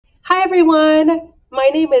Hi everyone, my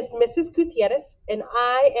name is Mrs. Gutierrez and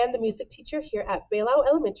I am the music teacher here at Behlau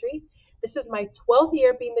Elementary. This is my 12th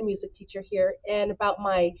year being the music teacher here and about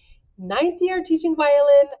my ninth year teaching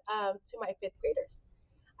violin to my fifth graders.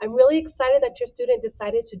 I'm really excited that your student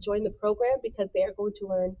decided to join the program because they are going to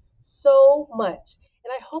learn so much.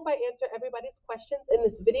 And I hope I answer everybody's questions in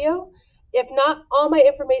this video. If not, all my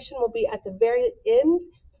information will be at the very end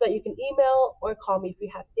so that you can email or call me if you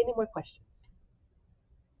have any more questions.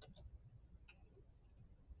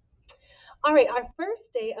 All right, our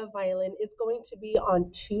first day of violin is going to be on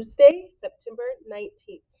Tuesday, September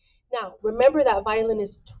 19th. Now, remember that violin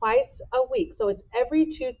is twice a week, so it's every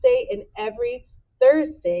Tuesday and every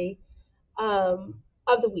Thursday of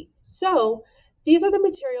the week. So, these are the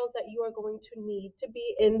materials that you are going to need to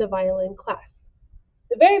be in the violin class.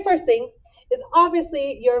 The very first thing is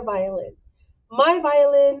obviously your violin. My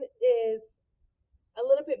violin is a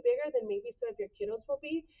little bit bigger than maybe some of your kiddos will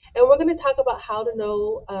be. And we're going to talk about how to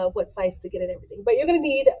know what size to get and everything. But you're going to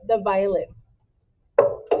need the violin.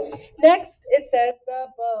 Next, it says the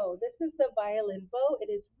bow. This is the violin bow. It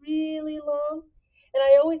is really long. And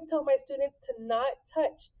I always tell my students to not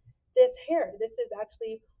touch this hair. This is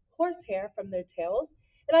actually horsehair from their tails.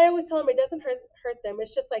 And I always tell them it doesn't hurt them.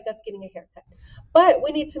 It's just like us getting a haircut. But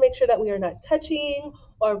we need to make sure that we are not touching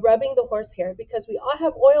or rubbing the horsehair because we all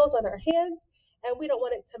have oils on our hands and we don't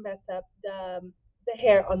want it to mess up the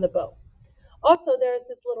hair on the bow. Also, there's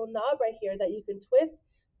this little knob right here that you can twist.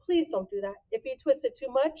 Please don't do that. If you twist it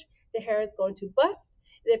too much, the hair is going to bust.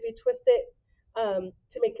 And if you twist it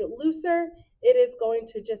to make it looser, it is going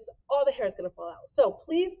to just, all the hair is going to fall out. So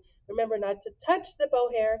please remember not to touch the bow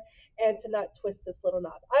hair and to not twist this little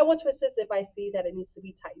knob. I will twist this if I see that it needs to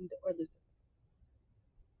be tightened or loosened.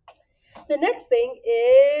 The next thing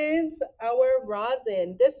is our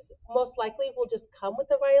rosin. This most likely will just come with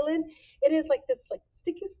the violin. It is like this like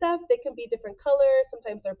sticky stuff. They can be different colors.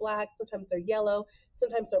 Sometimes they're black, sometimes they're yellow,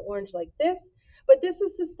 sometimes they're orange like this. But this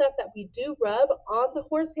is the stuff that we do rub on the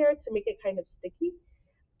horsehair to make it kind of sticky.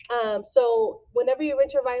 So whenever you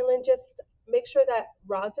rent your violin, just make sure that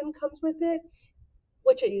rosin comes with it,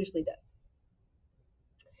 which it usually does.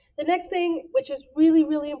 The next thing, which is really,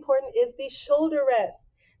 really important, is the shoulder rest.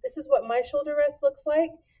 This is what my shoulder rest looks like.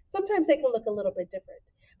 Sometimes they can look a little bit different,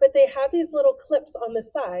 but they have these little clips on the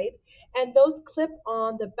side, and those clip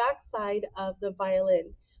on the back side of the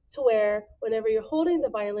violin to where whenever you're holding the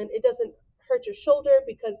violin, it doesn't hurt your shoulder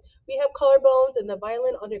because we have collarbones, and the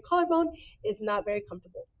violin on your collarbone is not very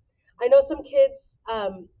comfortable. I know some kids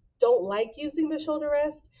don't like using the shoulder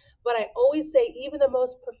rest, but I always say even the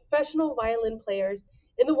most professional violin players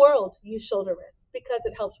in the world use shoulder rests because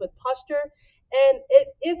it helps with posture and it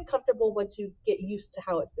is comfortable once you get used to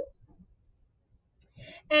how it feels.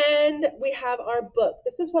 And we have our book.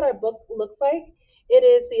 This is what our book looks like. It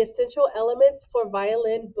is the Essential Elements for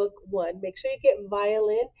Violin Book 1. Make sure you get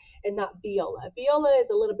violin and not viola. Viola is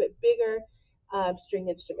a little bit bigger string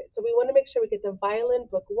instrument. So we want to make sure we get the Violin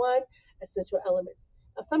Book 1 Essential Elements.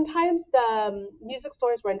 Now, sometimes the music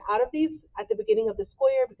stores run out of these at the beginning of the school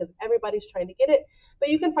year because everybody's trying to get it. But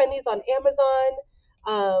you can find these on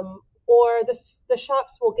Amazon or the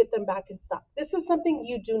shops will get them back in stock. This is something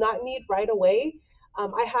you do not need right away.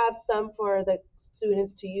 I have some for the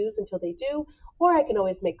students to use until they do, or I can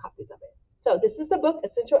always make copies of it. So this is the book,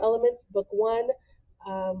 Essential Elements, Book 1,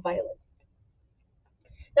 Violin.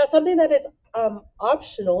 Now something that is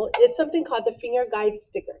optional is something called the finger guide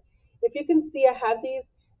sticker. If you can see, I have these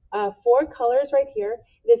four colors right here.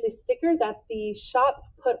 It is a sticker that the shop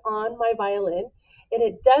put on my violin, and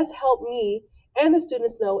it does help me and the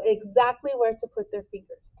students know exactly where to put their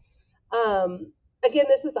fingers. Again,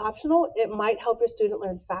 this is optional. It might help your student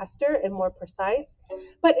learn faster and more precise.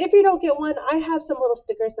 But if you don't get one, I have some little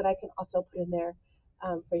stickers that I can also put in there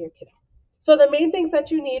for your kiddo. So the main things that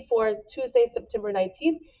you need for Tuesday, September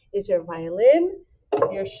 19th is your violin,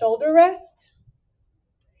 your shoulder rest,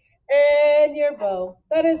 and your bow.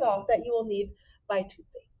 That is all that you will need by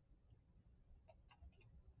Tuesday.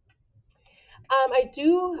 I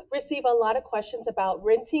do receive a lot of questions about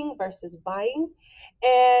renting versus buying.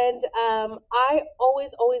 And I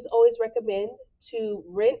always recommend to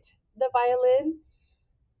rent the violin.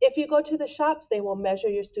 If you go to the shops, they will measure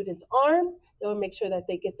your student's arm. They will make sure that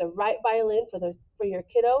they get the right violin for your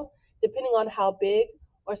kiddo. Depending on how big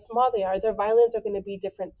or small they are, their violins are going to be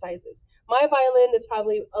different sizes. My violin is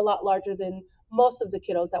probably a lot larger than most of the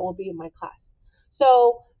kiddos that will be in my class.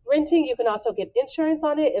 So renting, you can also get insurance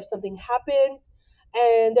on it if something happens.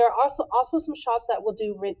 And there are also some shops that will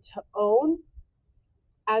do rent to own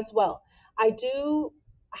as well. I do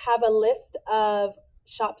have a list of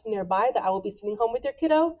shops nearby that I will be sending home with your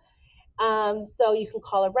kiddo. So you can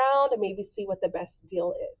call around and maybe see what the best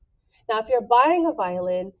deal is. Now, if you're buying a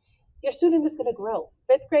violin, your student is going to grow.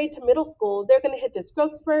 Fifth grade to middle school, they're going to hit this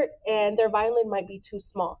growth spurt and their violin might be too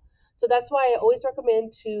small. So that's why I always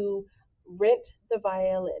recommend to rent the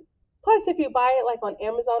violin. Plus, if you buy it like on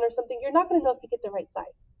Amazon or something, you're not going to know if you get the right size.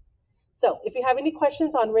 So if you have any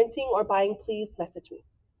questions on renting or buying, please message me.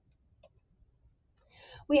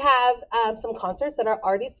 We have some concerts that are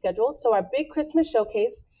already scheduled. So our big Christmas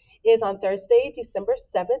showcase is on Thursday, December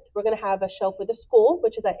 7th. We're going to have a show for the school,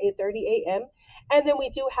 which is at 8:30 a.m. And then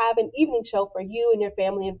we do have an evening show for you and your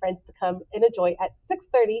family and friends to come and enjoy at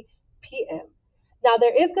 6:30 p.m. Now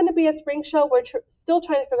there is going to be a spring show. We're still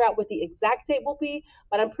trying to figure out what the exact date will be,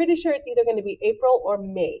 but I'm pretty sure it's either going to be April or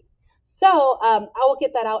May. So I will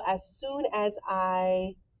get that out as soon as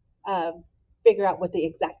I figure out what the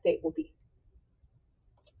exact date will be.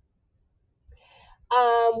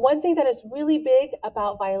 One thing that is really big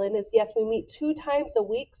about violin is yes, we meet 2 times a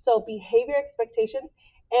week, so behavior expectations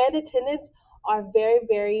and attendance are very,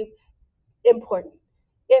 very important.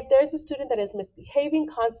 If there's a student that is misbehaving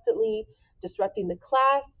constantly, disrupting the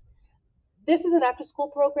class, this is an after school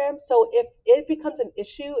program. So if it becomes an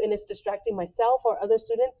issue and it's distracting myself or other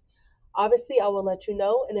students, obviously I will let you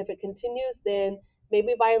know. And if it continues, then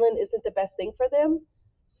maybe violin isn't the best thing for them.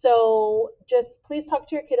 So just please talk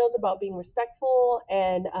to your kiddos about being respectful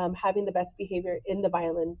and having the best behavior in the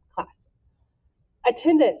violin class.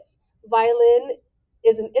 Attendance. Violin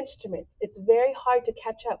is an instrument. It's very hard to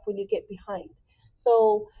catch up when you get behind.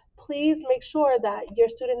 So please make sure that your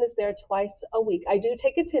student is there twice a week. I do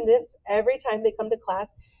take attendance every time they come to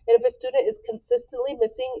class. And if a student is consistently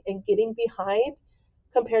missing and getting behind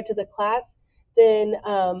compared to the class, then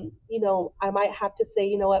I might have to say,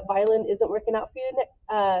 you know what, violin isn't working out for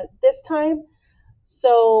you this time.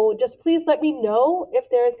 So just please let me know if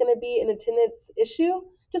there is going to be an attendance issue.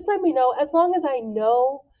 Just let me know. As long as I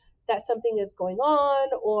know that something is going on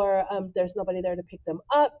or there's nobody there to pick them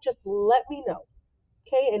up, just let me know.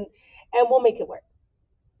 Okay, and we'll make it work.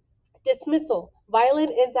 Dismissal. Violin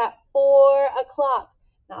ends at 4 o'clock,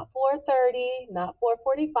 not 4:30, not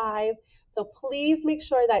 4:45. So please make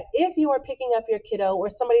sure that if you are picking up your kiddo or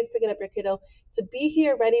somebody's picking up your kiddo, to be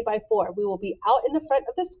here ready by 4. We will be out in the front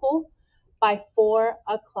of the school by 4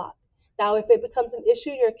 o'clock. Now, if it becomes an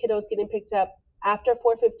issue, your kiddo is getting picked up after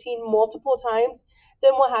 4:15 multiple times,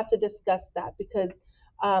 then we'll have to discuss that because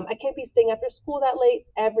I can't be staying after school that late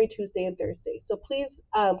every Tuesday and Thursday. So please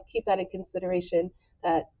keep that in consideration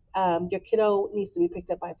that your kiddo needs to be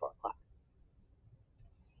picked up by 4 o'clock.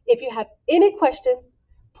 If you have any questions,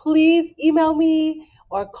 please email me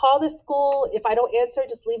or call the school. If I don't answer,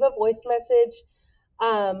 just leave a voice message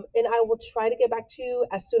and I will try to get back to you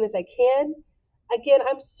as soon as I can. Again,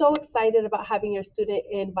 I'm so excited about having your student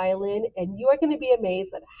in violin, and you are going to be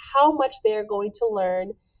amazed at how much they're going to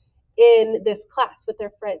learn in this class with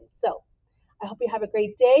their friends. So I hope you have a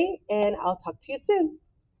great day, and I'll talk to you soon.